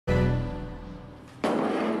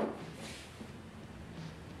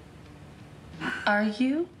Are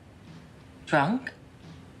you drunk?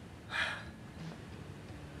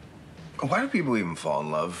 Why do people even fall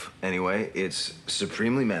in love anyway? It's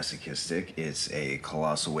supremely masochistic, it's a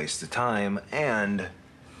colossal waste of time, and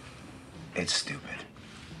it's stupid.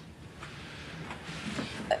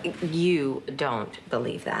 You don't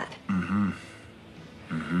believe that. Mm-hmm.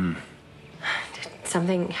 Mm-hmm. Did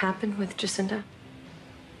something happen with Jacinda?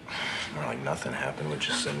 More like nothing happened with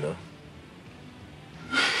Jacinda.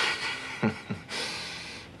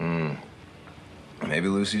 Maybe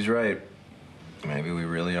Lucy's right. Maybe we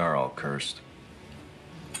really are all cursed.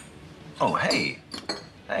 Oh, hey.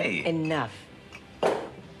 Hey. Enough.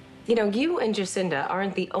 You know, you and Jacinda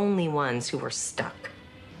aren't the only ones who were stuck.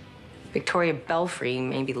 Victoria Belfry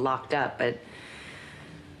may be locked up, but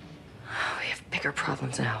we have bigger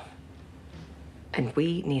problems now. And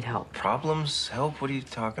we need help. Problems? Help? What are you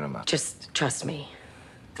talking about? Just trust me.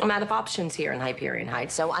 I'm out of options here in Hyperion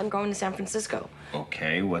Heights, so I'm going to San Francisco.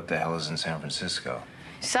 Okay, what the hell is in San Francisco?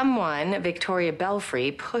 Someone Victoria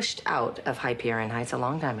Belfry pushed out of Hyperion Heights a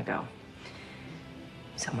long time ago.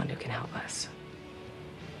 Someone who can help us.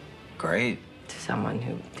 Great. Someone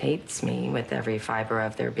who hates me with every fiber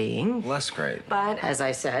of their being. Less great. But, as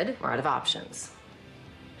I said, we're out of options.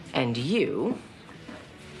 And you,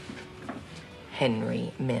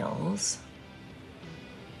 Henry Mills,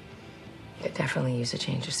 could definitely use a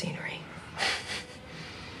change of scenery.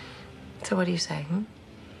 So what do you say,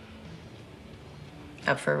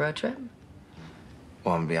 Up for a road trip?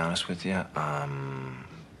 Well, I'm gonna be honest with you. I'm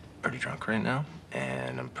pretty drunk right now,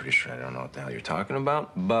 and I'm pretty sure I don't know what the hell you're talking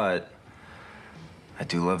about, but I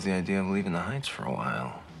do love the idea of leaving the Heights for a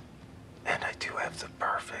while. And I do have the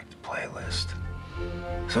perfect playlist.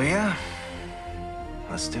 So yeah,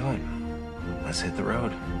 let's do it. Let's hit the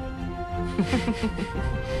road.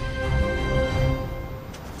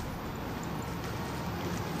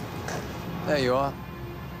 There you are.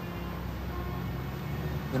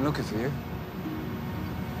 Been looking for you.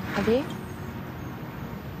 Have you?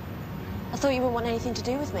 I thought you wouldn't want anything to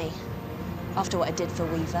do with me after what I did for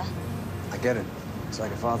Weaver. I get it. It's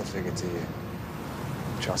like a father figure to you.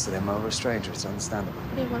 Trusted him over a stranger. It's understandable.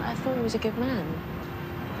 Yeah, well, I thought he was a good man.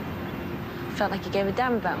 Felt like he gave a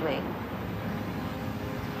damn about me.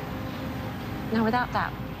 Now, without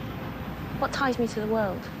that, what ties me to the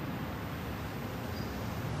world?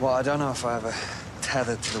 Well, I don't know if I ever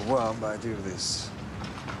tethered to the world, but I do this.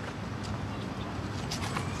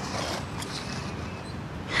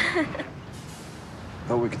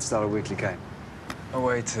 Thought we could start a weekly game. A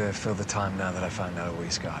way to fill the time now that I found out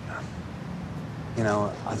Louise Gardner. You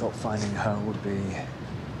know, I thought finding her would be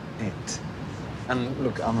it. And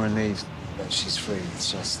look, I'm relieved that she's free.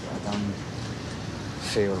 It's just I don't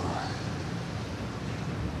feel...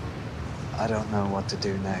 I don't know what to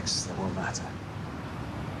do next that will matter.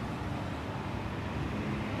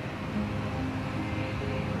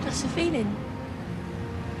 That's a feeling.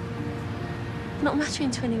 Not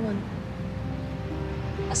mattering to anyone.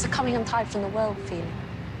 That's the coming untied from the world feeling.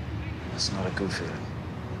 It's not a good feeling.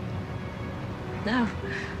 No.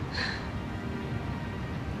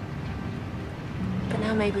 But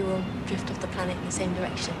now maybe we'll drift off the planet in the same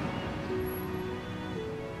direction.